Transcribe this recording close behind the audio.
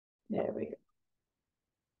There we go.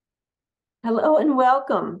 Hello and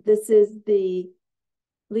welcome. This is the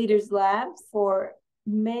Leaders Lab for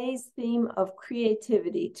May's theme of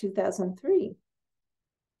creativity 2003.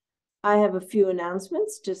 I have a few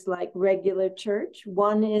announcements, just like regular church.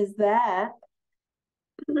 One is that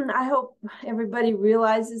I hope everybody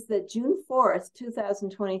realizes that June 4th,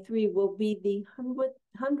 2023 will be the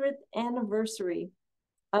 100th anniversary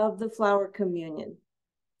of the Flower Communion.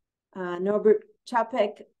 Norbert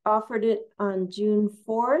Čapek offered it on June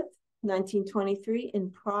 4th, 1923 in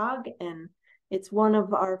Prague, and it's one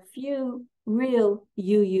of our few real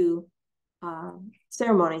UU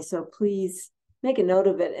ceremonies, so please make a note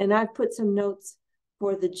of it. And I've put some notes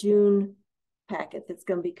for the June packet that's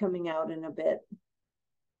going to be coming out in a bit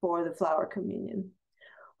for the Flower Communion.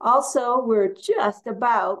 Also, we're just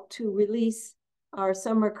about to release our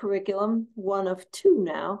summer curriculum, one of two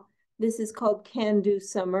now. This is called Can Do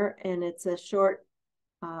Summer, and it's a short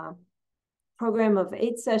program of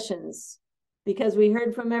 8 sessions because we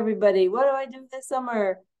heard from everybody, what do I do this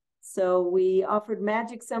summer? So we offered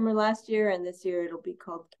Magic Summer last year, and this year it'll be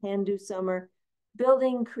called Can Do Summer.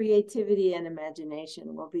 Building creativity and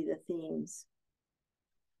imagination will be the themes.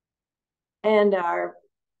 And our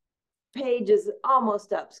page is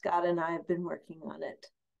almost up. Scott and I have been working on it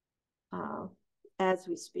as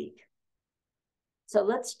we speak. So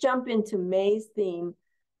let's jump into May's theme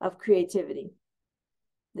of creativity.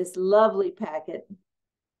 This lovely packet.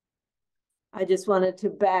 I just wanted to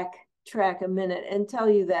backtrack a minute and tell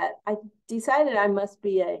you that I decided I must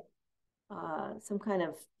be some kind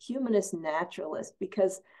of humanist naturalist,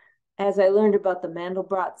 because as I learned about the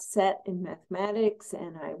Mandelbrot set in mathematics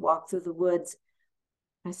and I walked through the woods,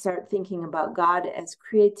 I start thinking about God as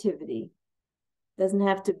creativity. It doesn't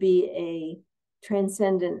have to be a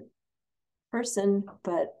transcendent person,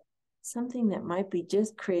 but something that might be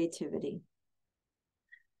just creativity.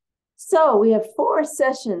 So we have 4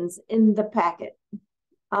 sessions in the packet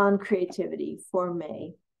on creativity for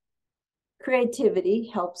May. Creativity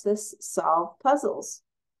helps us solve puzzles.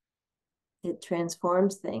 It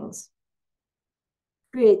transforms things.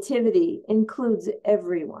 Creativity includes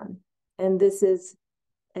everyone, and this is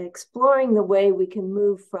exploring the way we can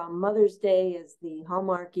move from Mother's Day as the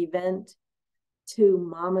hallmark event to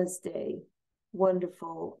Mama's Day,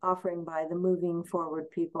 wonderful offering by the Moving Forward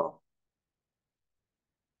people.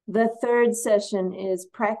 The 3rd session is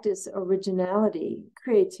practice originality.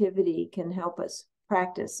 Creativity can help us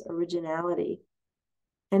practice originality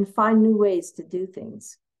and find new ways to do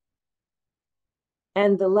things.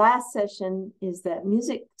 And the last session is that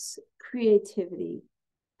music's creativity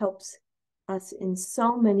helps us in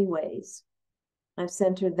so many ways. I've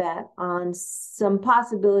centered that on some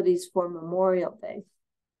possibilities for Memorial Day.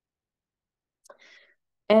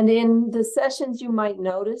 And in the sessions, you might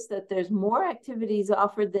notice that there's more activities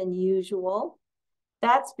offered than usual.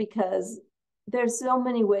 That's because there's so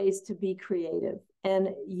many ways to be creative, and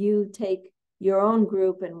you take your own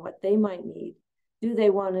group and what they might need. Do they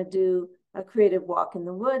want to do a creative walk in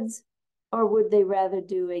the woods, or would they rather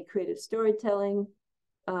do a creative storytelling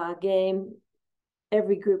game?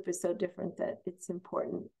 Every group is so different that it's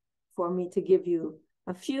important for me to give you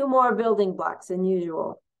a few more building blocks than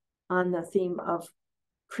usual on the theme of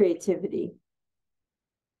creativity.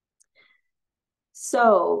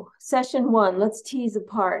 So session 1, let's tease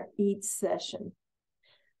apart each session.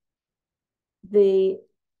 The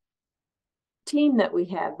team that we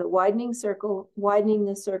have, the Widening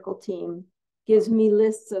the Circle team, gives me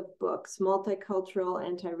lists of books, multicultural,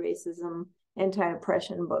 anti-racism,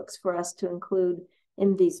 anti-oppression books for us to include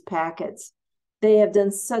in these packets. They have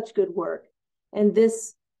done such good work. And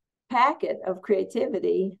this packet of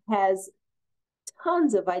creativity has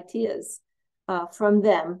tons of ideas from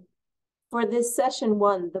them. For this session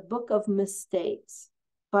 1, the Book of Mistakes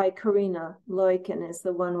by Karina Loiken is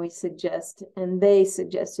the one we suggest, and they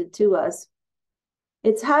suggested to us.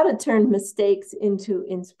 It's how to turn mistakes into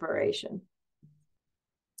inspiration.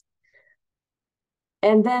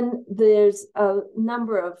 And then there's a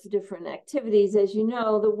number of different activities. As you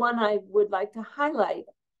know, the one I would like to highlight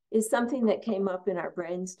is something that came up in our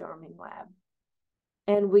brainstorming lab.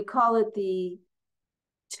 And we call it the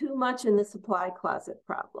too much in the supply closet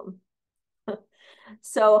problem.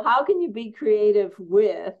 So how can you be creative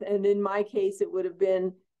with, and in my case, it would have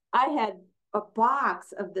been, I had a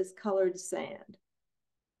box of this colored sand.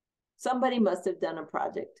 Somebody must have done a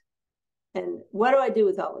project. And what do I do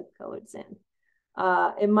with all the colored sand?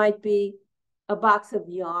 It might be a box of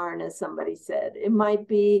yarn, as somebody said. It might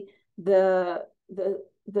be the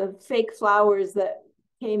fake flowers that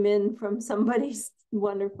came in from somebody's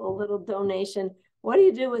wonderful little donation. What do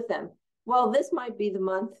you do with them? Well, this might be the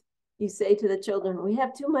month You say to the children, we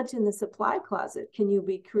have too much in the supply closet. Can you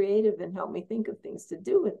be creative and help me think of things to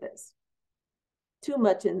do with this? Too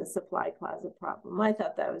much in the supply closet problem. I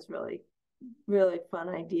thought that was really, really fun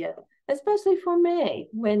idea, especially for May,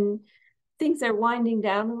 when things are winding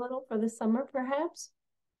down a little for the summer, perhaps.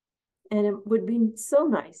 And it would be so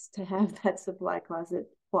nice to have that supply closet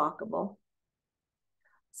walkable.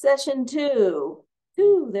 Session 2.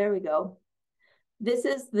 There we go. This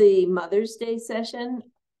is the Mother's Day session.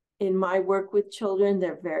 In my work with children,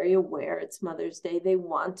 they're very aware it's Mother's Day. They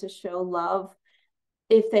want to show love.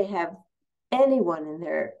 If they have anyone in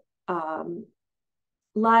their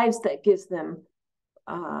lives that gives them,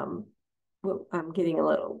 well, I'm getting a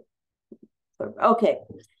little, okay.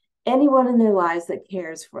 Anyone in their lives that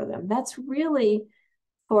cares for them. That's really,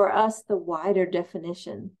 for us, the wider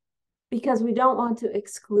definition, because we don't want to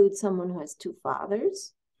exclude someone who has two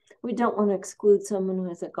fathers. We don't want to exclude someone who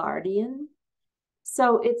has a guardian.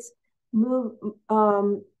 So it's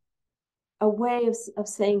a way of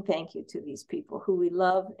saying thank you to these people who we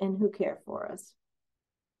love and who care for us.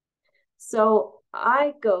 So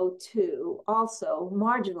I go to also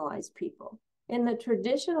marginalized people. In the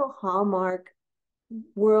traditional Hallmark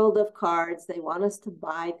world of cards, they want us to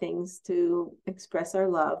buy things to express our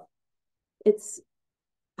love. It's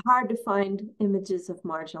hard to find images of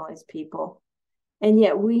marginalized people. And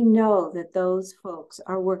yet we know that those folks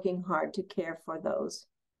are working hard to care for those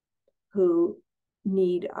who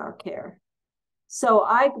need our care. So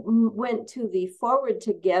I went to the Forward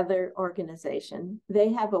Together organization.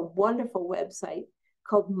 They have a wonderful website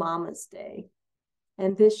called Mama's Day.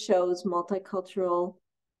 And this shows multicultural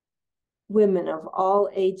women of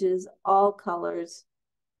all ages, all colors,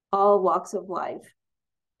 all walks of life,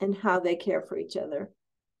 and how they care for each other.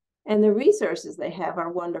 And the resources they have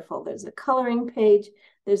are wonderful. There's a coloring page,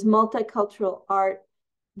 there's multicultural art.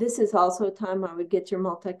 This is also a time I would get your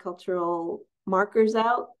multicultural markers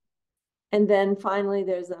out. And then finally,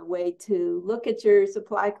 there's a way to look at your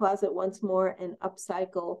supply closet once more and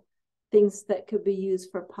upcycle things that could be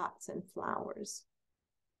used for pots and flowers.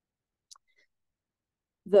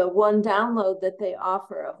 The one download that they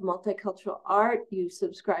offer of multicultural art, you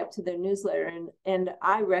subscribe to their newsletter, and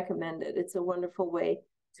I recommend it. It's a wonderful way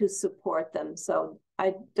to support them. So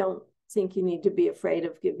I don't think you need to be afraid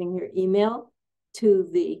of giving your email to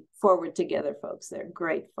the Forward Together folks. They're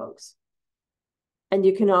great folks. And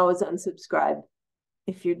you can always unsubscribe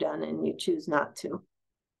if you're done and you choose not to.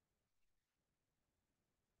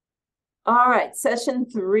 All right, session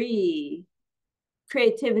 3.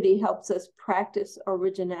 Creativity helps us practice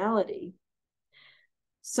originality.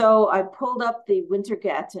 So I pulled up the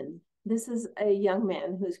Wintergatan. This is a young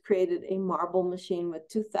man who's created a marble machine with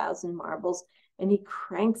 2,000 marbles, and he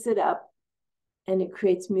cranks it up and it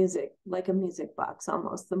creates music, like a music box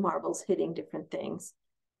almost, the marbles hitting different things.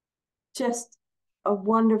 Just a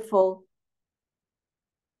wonderful,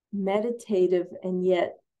 meditative, and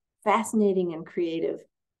yet fascinating and creative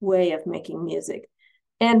way of making music.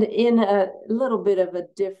 And in a little bit of a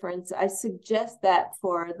difference, I suggest that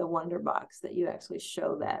for the Wonderbox, that you actually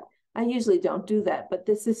show that. I usually don't do that, but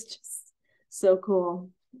this is just so cool.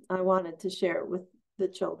 I wanted to share it with the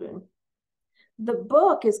children. The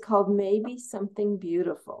book is called Maybe Something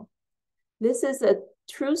Beautiful. This is a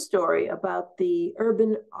true story about the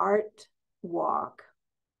urban art walk,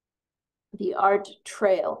 the art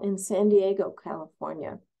trail in San Diego,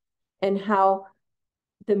 California, and how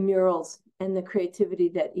the murals and the creativity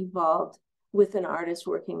that evolved with an artist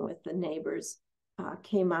working with the neighbors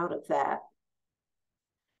came out of that.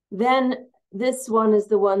 Then this one is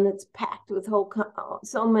the one that's packed with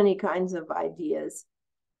so many kinds of ideas.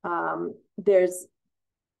 There's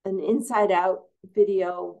an Inside Out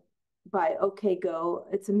video by OK Go.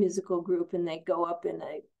 It's a musical group, and they go up in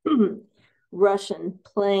a Russian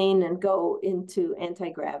plane and go into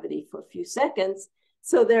anti-gravity for a few seconds.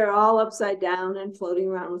 So they're all upside down and floating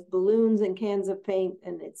around with balloons and cans of paint,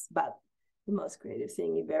 and it's about the most creative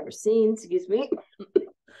thing you've ever seen. Excuse me.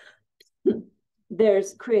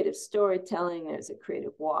 There's creative storytelling, there's a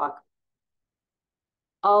creative walk,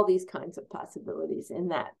 all these kinds of possibilities in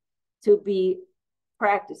that, to be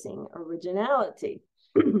practicing originality.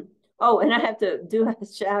 Oh, and I have to do a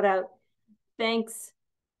shout out. Thanks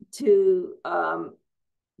to, oh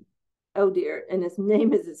dear, and his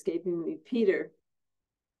name is escaping me, Peter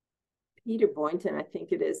Boynton, I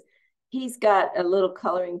think it is. He's got a little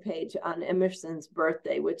coloring page on Emerson's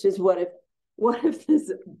birthday, which is what if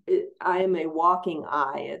this, I am a walking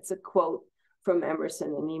eye. It's a quote from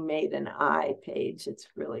Emerson, and he made an eye page. It's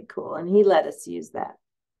really cool, and he let us use that.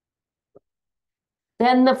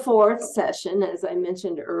 Then the 4th session, as I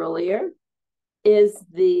mentioned earlier, is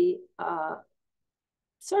the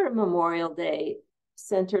sort of Memorial Day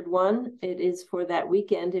centered one. It is for that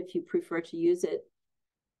weekend if you prefer to use it.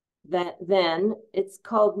 Then it's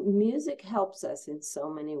called Music Helps Us in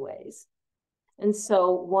So Many Ways. And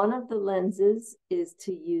so one of the lenses is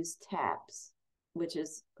to use taps, which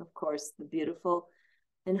is, of course, the beautiful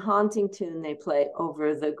and haunting tune they play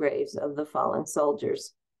over the graves of the fallen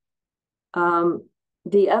soldiers.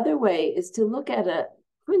 The other way is to look at a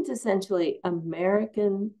quintessentially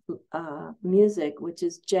American music, which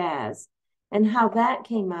is jazz, and how that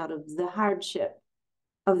came out of the hardship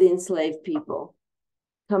of the enslaved people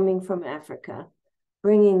coming from Africa,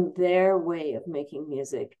 bringing their way of making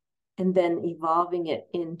music and then evolving it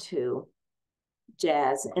into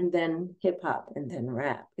jazz and then hip hop and then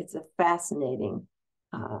rap. It's a fascinating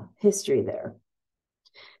history there.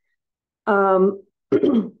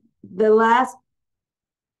 The last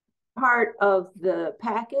part of the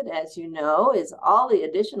packet, as you know, is all the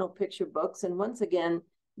additional picture books. And once again,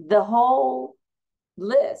 the whole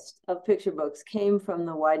list of picture books came from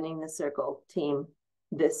the Widening the Circle team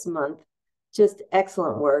this month. Just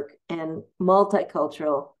excellent work and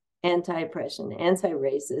multicultural, anti-oppression,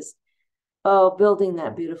 anti-racist, building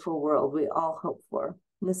that beautiful world we all hope for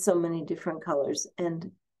with so many different colors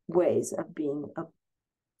and ways of being a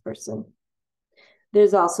person.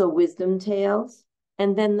 There's also wisdom tales.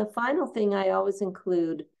 And then the final thing I always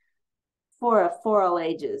include for all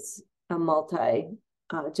ages, a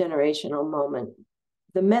multi-generational moment,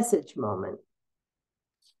 the message moment.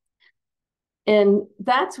 And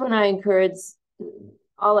that's when I encourage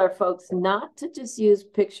all our folks not to just use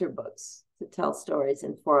picture books to tell stories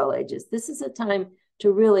in for all ages. This is a time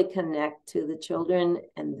to really connect to the children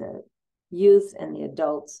and the youth and the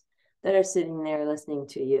adults that are sitting there listening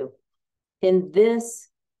to you. In this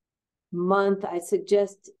month, I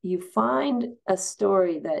suggest you find a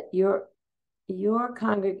story that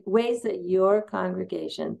ways that your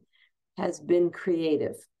congregation has been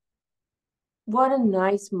creative. What a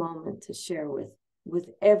nice moment to share with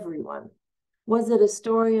everyone. Was it a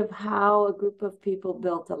story of how a group of people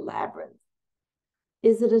built a labyrinth?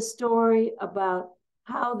 Is it a story about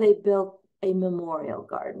how they built a memorial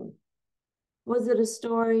garden? Was it a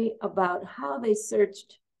story about how they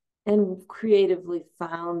searched and creatively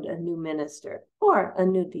found a new minister or a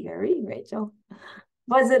new DRE, Rachel?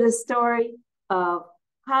 Was it a story of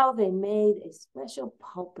how they made a special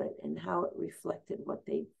pulpit and how it reflected what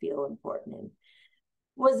they feel important in?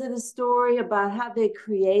 Was it a story about how they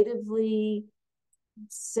creatively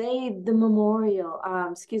saved the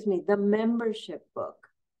the membership book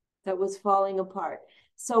that was falling apart?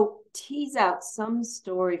 So tease out some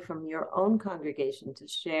story from your own congregation to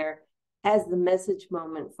share as the message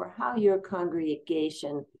moment for how your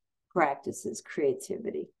congregation practices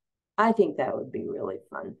creativity. I think that would be really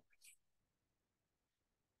fun.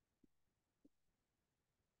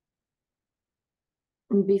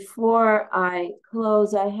 And before I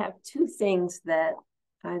close, I have two things that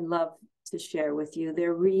I love to share with you.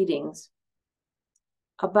 They're readings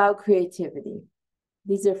about creativity.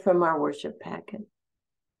 These are from our worship packet.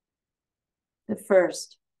 The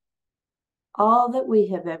first, all that we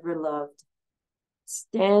have ever loved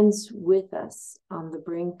stands with us on the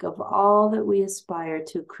brink of all that we aspire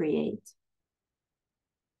to create.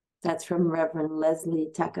 That's from Reverend Leslie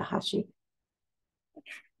Takahashi.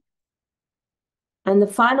 And the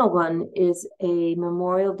final one is a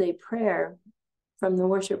Memorial Day prayer from the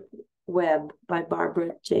worship web by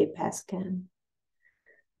Barbara J. Pascan.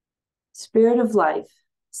 Spirit of life,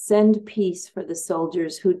 send peace for the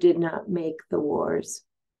soldiers who did not make the wars,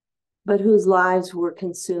 but whose lives were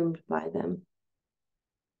consumed by them.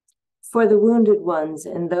 For the wounded ones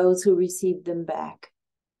and those who received them back,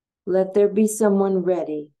 let there be someone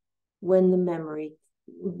ready when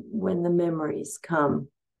the memories come.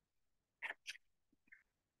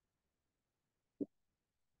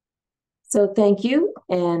 So thank you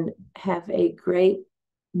and have a great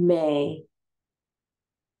May.